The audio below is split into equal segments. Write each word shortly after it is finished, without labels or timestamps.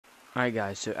Alright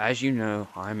guys, so as you know,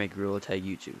 I'm a Gorilla Tag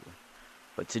YouTuber.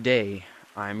 But today,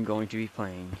 I'm going to be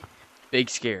playing Big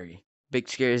Scary. Big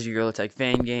Scary is a Gorilla Tag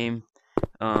fan game.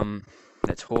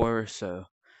 That's horror, so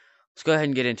let's go ahead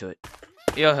and get into it.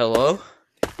 Yo, hello?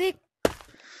 Big.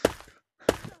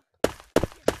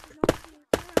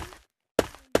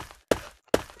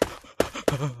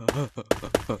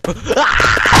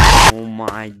 Oh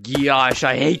my gosh,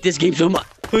 I hate this game so much.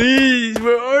 Please,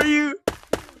 where are you?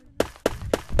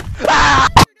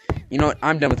 You know what?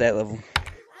 I'm done with that level.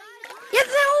 Yes,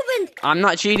 it's opened. I'm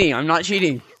not cheating. I'm not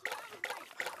cheating.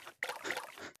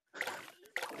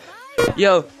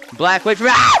 Yo, Black, wait for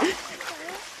me.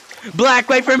 Black,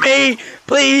 wait for me,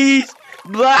 please.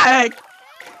 Black.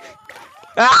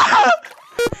 Yo.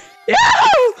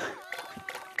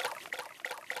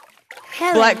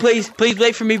 Hello. Black, please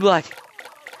wait for me, Black.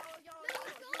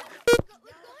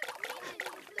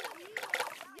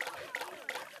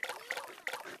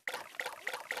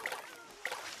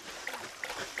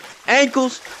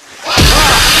 Ankles.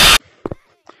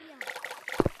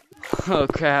 Oh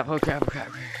crap, oh crap, oh crap.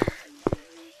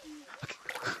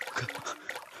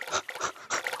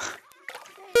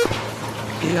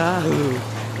 Yahoo!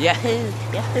 Yahoo!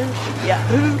 Yahoo!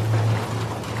 Yahoo!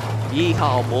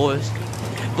 Yeehaw, boys.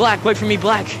 Black, wait for me,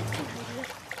 Black!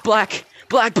 Black!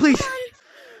 Black, please!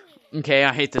 Okay,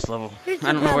 I hate this level. I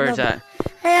don't know where it's at.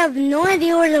 I have no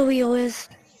idea where the wheel is.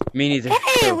 Me neither. Hey,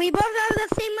 So, we both have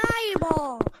the same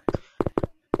eyeball.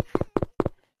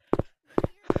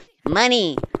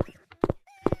 money!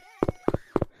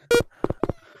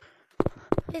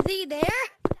 Is he there?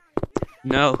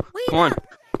 No. Wait Come on. up.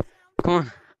 Come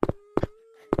on.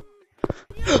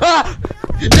 Ah!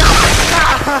 No!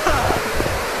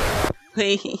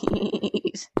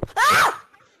 Please. Ah!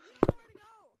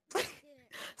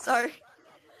 Sorry.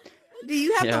 Do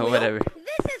you have Yeah, the wheel? whatever.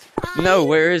 This is fine. No,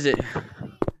 where is it?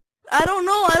 I don't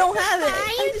know. I don't have it.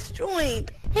 I just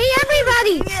joined. Hey,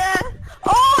 everybody. Yeah.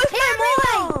 Oh, it's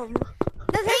my mom.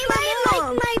 Does anybody like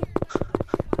my...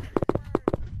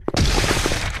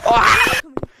 Oh!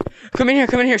 Come in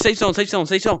here, safe zone, safe zone,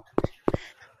 safe zone.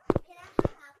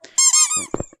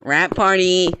 Rap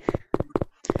party. Get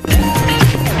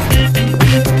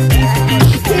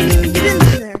in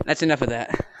there. That's enough of that.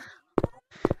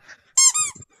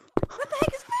 What the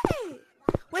heck is that?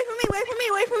 Wait for me, wait for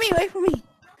me, wait for me, wait for me.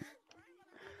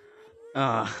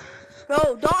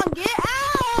 Bro, Don, get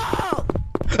out!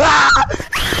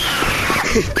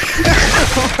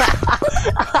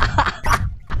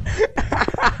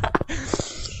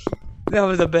 That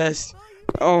was the best.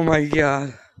 Oh my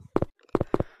god.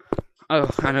 Oh,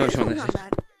 I know which one this is.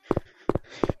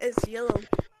 It's yellow.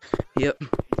 Yep.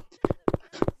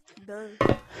 Duh.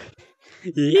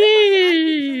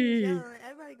 Yee!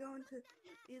 Everybody going to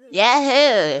either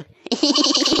Yahoo!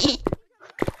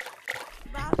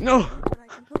 No. but I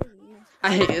completely missed.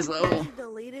 I hate this level. You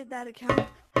deleted that account.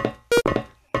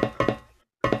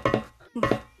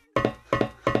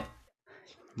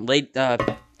 Late, You, I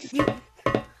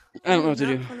don't know what to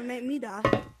do. You're not gonna make me die.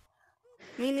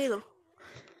 Me neither.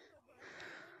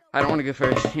 I don't want to go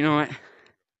first. You know what?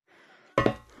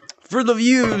 For the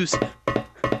views!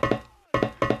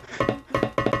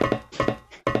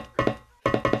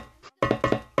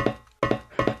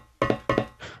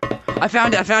 I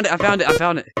found it, I found it, I found it, I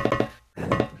found it.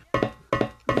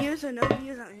 Views or no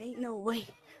views, ain't no way.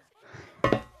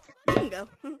 You can go.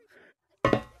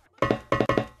 Ain't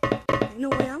no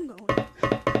way I'm going.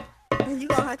 And you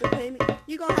gonna have to pay me.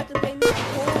 You gonna have to pay me a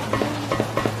whole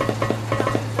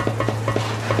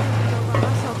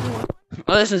 $1,000,000.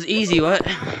 Oh, this is easy, what?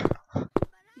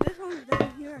 This one's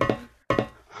down here.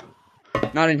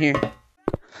 Not in here.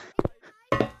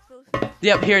 So,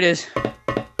 Yep, here it is.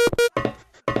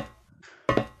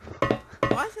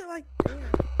 why is it like there?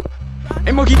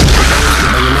 Hey, monkey!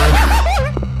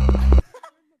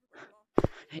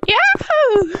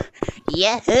 Yahoo!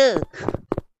 Yahoo!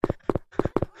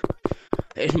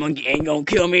 This monkey ain't gonna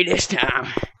kill me this time.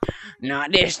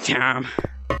 Not this time.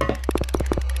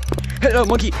 Hello,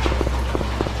 monkey!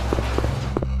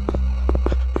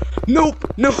 Nope!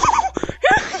 No!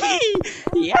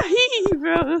 Yahoo,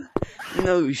 bro!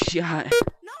 No shot.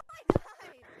 No, I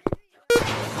died.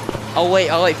 I'll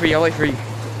wait for you, I'll wait for you.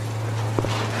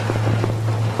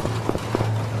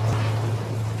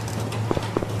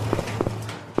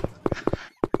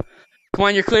 Come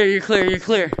on, you're clear, you're clear, you're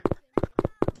clear.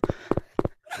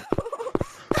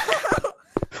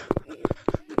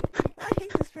 I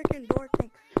hate this freaking door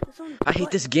thing. I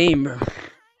hate this game, bro.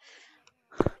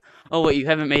 Oh wait, you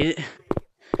haven't made it.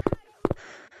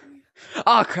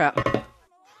 Oh crap. Is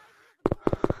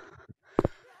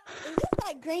this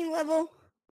that green level?